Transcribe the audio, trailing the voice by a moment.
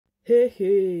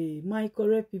Hey, my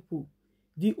correct people.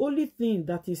 The only thing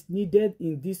that is needed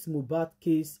in this Mohbad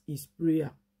case is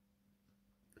prayer.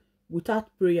 Without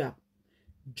prayer,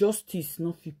 justice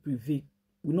not fit prevail.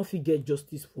 We not fit get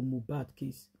justice for Mohbad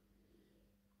case.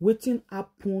 Wetin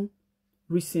happen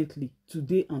recently,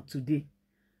 today and today,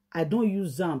 I don't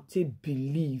use them to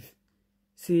believe.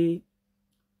 Say,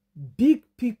 big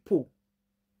people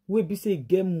wey be say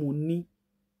get money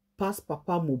pass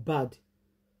Papa Mohbad,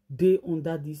 they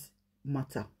under this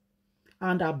matter.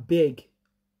 And I beg,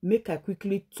 make I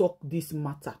quickly talk this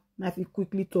matter. Now if you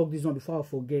quickly talk this one before I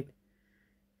forget.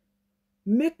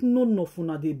 Make none of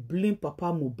una dey blame Papa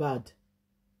Mohbad.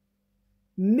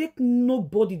 Make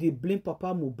nobody dey blame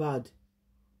Papa Mohbad.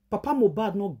 Papa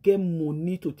Mohbad not get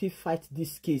money to take fight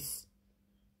this case.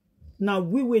 Now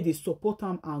we dey support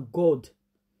him and God.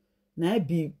 Now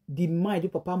be the mind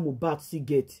of Papa Mohbad see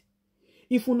get.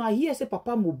 If una hear say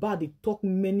Papa Mohbad dey talk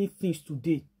many things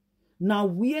today, now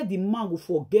where the man will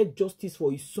forget justice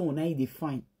for his son, now he dey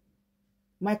find.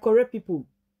 My correct people.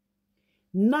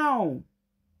 Now,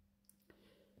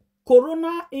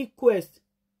 C0r0na inquest,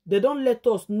 they don't let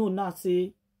us know now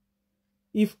say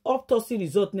if autopsy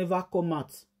result never come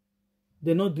out,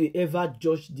 they not dey ever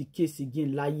judge the case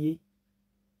again. Lie.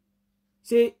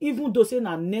 Say even though say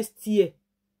na next year,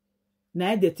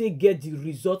 now they take get the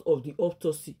result of the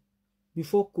autopsy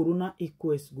before C0r0na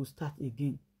inquest go start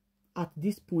again. At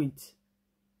this point,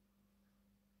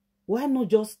 why not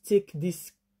just take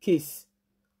this case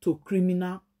to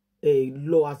criminal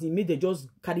law, as in make they just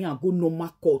carry and go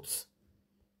normal courts?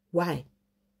 Why?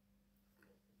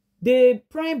 The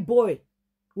prime boy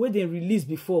where they release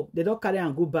before, they don't carry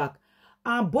and go back,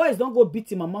 and boys don't go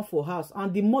beat him mama for house,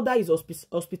 and the mother is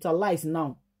hospitalized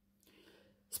now.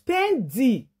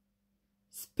 Spendi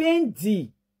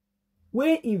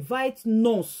we invite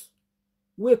nurse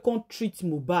we can't treat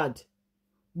Mohbad.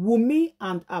 Wunmi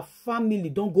and her family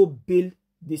don't go bail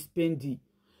the Spendi.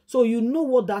 So you know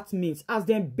what that means. As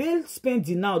them bail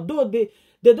Spendi now, though they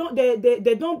don't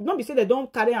be say they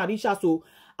don't carry and reach out. So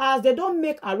as they don't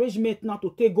make arrangement now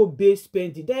to take go bail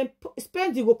Spendi, then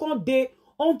Spendi go come day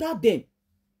under them.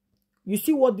 You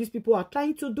see what these people are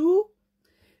trying to do?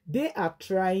 They are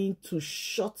trying to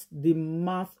shut the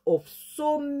mouth of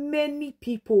so many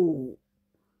people.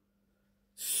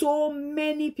 So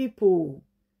many people.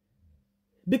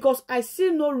 Because I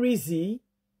see no reason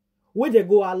where they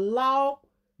go allow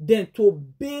them to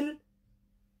bail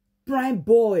prime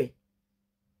boy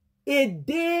a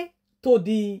day to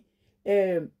the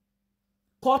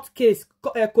court case,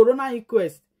 C0r0na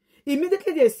inquest.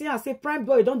 Immediately they see and say prime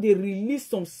boy don't they release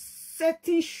some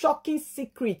certain shocking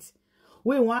secrets.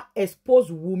 We want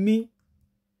expose Wunmi.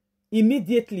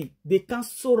 Immediately they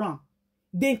cancel am.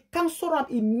 They cancel am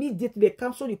immediately. They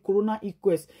cancel the C0r0na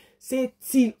inquest. Say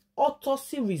till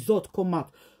autopsy result come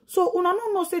out. So una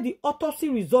no know say the autopsy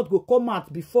result go come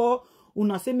out before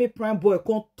una say me prime boy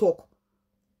can't talk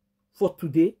for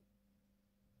today.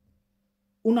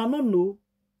 Una no know.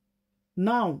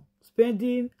 Now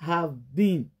Spendi have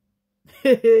been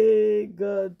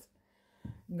God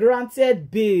granted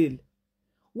bail.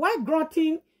 Why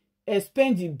granting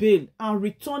Spendi bail and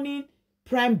returning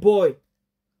prime boy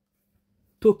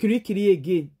to Kirikiri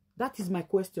again? That is my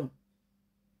question.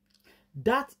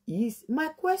 That is my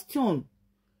question.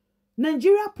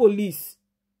 Nigeria police,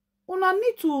 una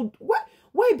need to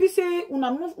why be say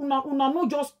una no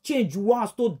just change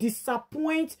once to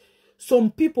disappoint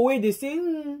some people where they say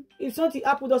if something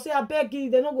happen, they say I beg you,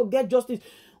 they not go get justice.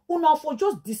 Una for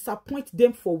just disappoint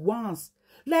them for once.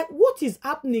 Like, what is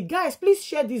happening? Guys, please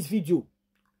share this video.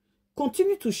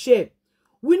 Continue to share.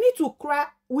 We need to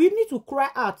cry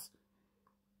out.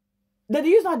 Then they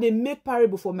use how they make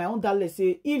parable for my own dad. Let's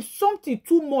say, if something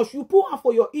too much, you put on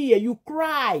for your ear, you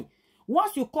cry.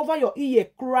 Once you cover your ear,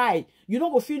 cry. You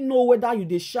don't go feel know whether you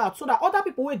they shout. So that other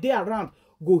people where they around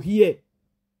go hear.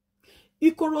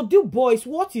 Ikorodu boys,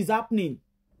 what is happening?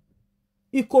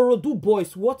 Ikorodu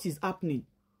boys, what is happening?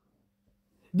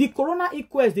 The C0r0na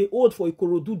inquest they hold for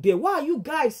Ikorodu there. Why are you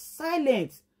guys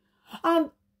silent? And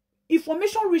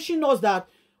information reaching us that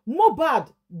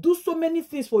Mohbad do so many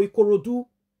things for Ikorodu.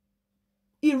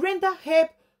 He render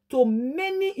help to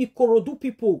many Ikorodu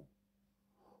people.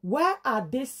 Why are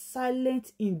they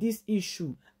silent in this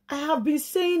issue? I have been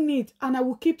saying it and I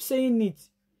will keep saying it.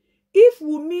 If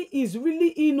Wunmi is really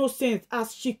innocent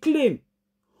as she claimed,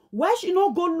 why she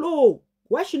not go low?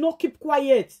 Why she not keep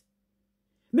quiet?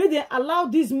 May they allow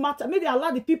this matter. May they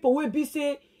allow the people where be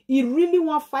say he really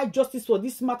want fight justice for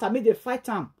this matter. May they fight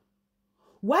him.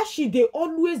 Why should they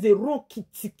always they run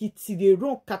kitty, they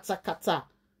run kata?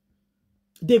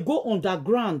 They go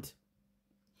underground.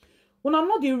 Well, I'm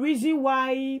not the reason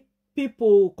why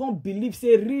people can't believe,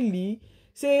 say really,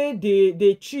 say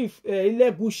the chief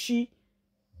Elegushi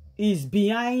is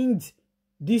behind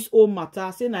this whole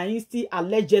matter, say na he still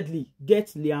allegedly get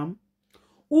Liam.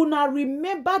 Una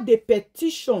remember the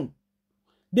petition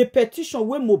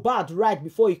wey Mohbad write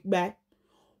before he died?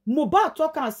 Mohbad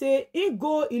talk and say he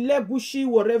go Elegushi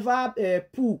whatever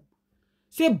pool.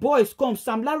 Say boys come,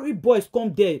 Sam Larry boys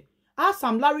come there. As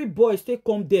Sam Larry boys they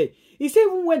come there. He say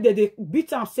even when they beat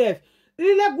himself,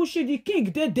 Elegushi the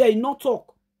king there, he not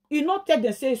talk. He not tell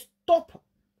them say stop,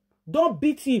 don't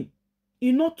beat him.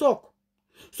 He not talk.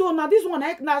 So now this one,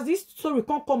 now this story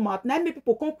can't come out. Now many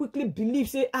people can't quickly believe,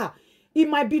 say, it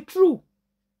might be true.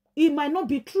 It might not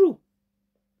be true.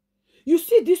 You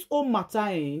see this whole matter,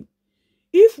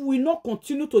 if we not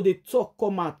continue to the talk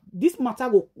come out, this matter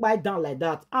go quiet down like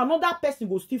that. Another person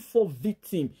go still fall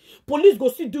victim. Police go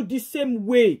still do the same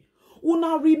way.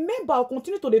 Una remember,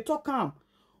 continue to the talk calm.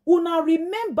 Una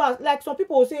remember, like some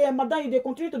people will say, madam, if they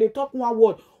continue to the talk one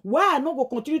word, why I not go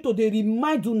continue to the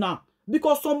remind una?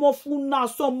 Because some of una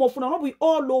not be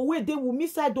all the way they will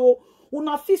miss side though.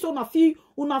 Una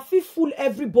feel fool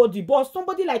everybody. But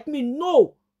somebody like me,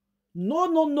 no.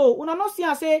 Una not see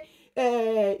and say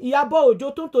Iyabo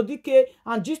Ojo, Tonto Dike,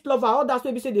 and Gist Lover, all that's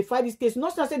why we say they fight this case.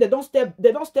 Not say they don't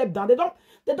step down.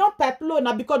 They don't pipe low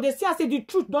now because they see and say the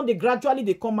truth don't they gradually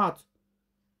they come out.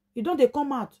 It don't they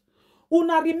come out.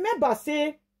 Una remember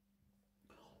say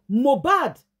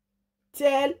Mohbad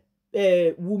tell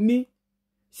Wunmi,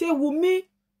 say Wunmi,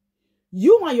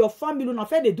 you and your family una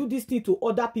fair they do this thing to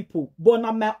other people, but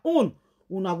na my own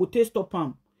una go take stop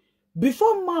am.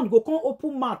 Before man go come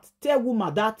open mouth tell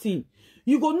woman that thing,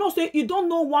 you go know say you don't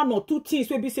know one or two things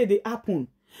wey be say they happen.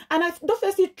 And I don't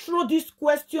first throw this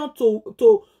question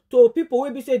to people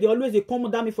wey be say they always they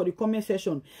come down me for the comment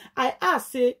section. I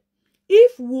ask say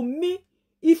if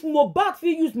Mohbad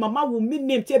fit use Mama Wunmi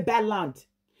name take buy land,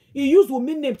 he use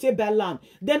Wunmi name take buy land,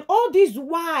 then all this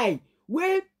why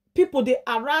where people they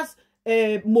harass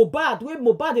Mohbad, where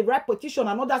Mohbad they write petition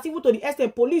and all that, even to the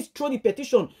extent police throw the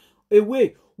petition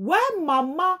away. Why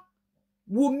Mama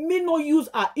Wunmi no use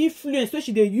her influence wey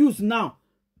she dey use now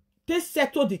take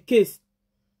settle the case,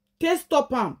 take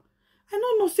stop am? I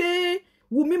don't know say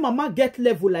Wunmi Mama get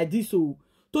level like this, so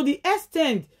to the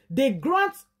extent they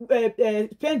grant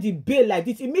spend the bail like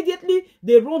this, immediately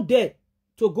they run there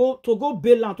to go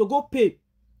bail and to go pay.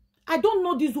 I don't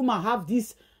know this woman have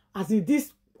this as in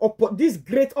this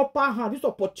great upper hand, this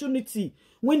opportunity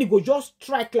when he go just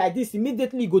strike like this,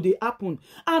 immediately go they happen.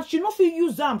 And she not fit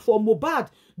use them for Mohbad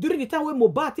during the time when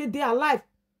Mohbad take they alive.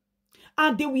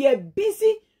 And they were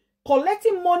busy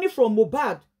collecting money from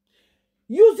Mohbad,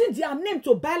 using their name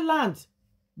to buy land,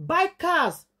 buy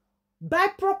cars, buy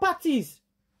properties.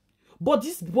 But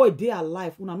this boy they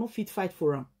alive, una no fit fight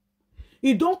for him.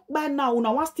 You don't buy now,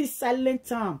 una want still silent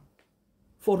time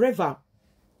forever.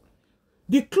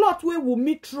 The cloth wey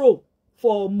Wunmi throw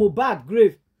for Mohbad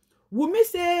grave, Wunmi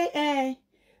say,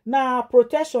 na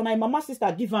protection, na mama sister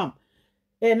give am,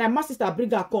 na my sister bring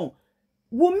her come.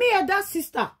 Wunmi and that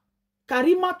sister,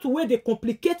 Karima, to where they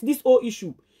complicate this whole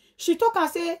issue. She talk and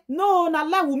say, no, na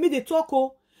lie Wunmi they talk,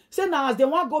 oh. Say now as they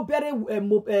want go bury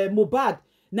Mohbad,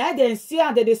 now they see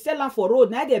and they sell am for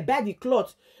road, now they buy the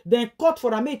cloth, then cut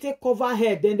for am, take cover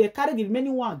head, then they carry the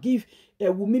remaining one, give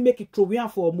Wunmi make it throw am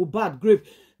for Mohbad grave.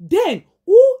 Then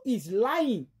who is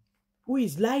lying? Who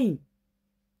is lying?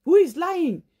 Who is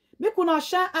lying? Make una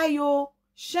share ayo,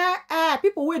 share eye.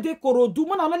 People where they Korodu,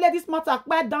 man, not let this matter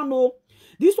quiet down. No,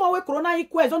 this one where Corona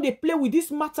inquest don't they play with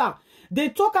this matter? They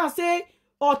talk and say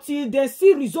until they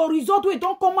see result we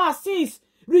don't come out since.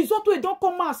 Result we don't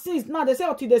come out since. Now they say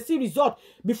until they see result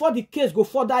before the case go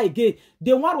further again.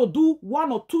 They want to do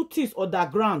one or two things on the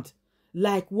ground.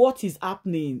 Like what is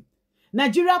happening?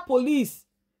 Nigeria police.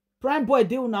 Prime boy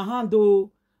dey una hand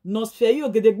o,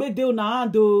 Nosferio Gedegbe dey una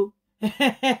hand o.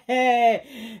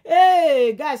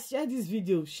 Hey guys, share this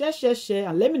video, share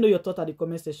and let me know your thoughts at the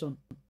comment section.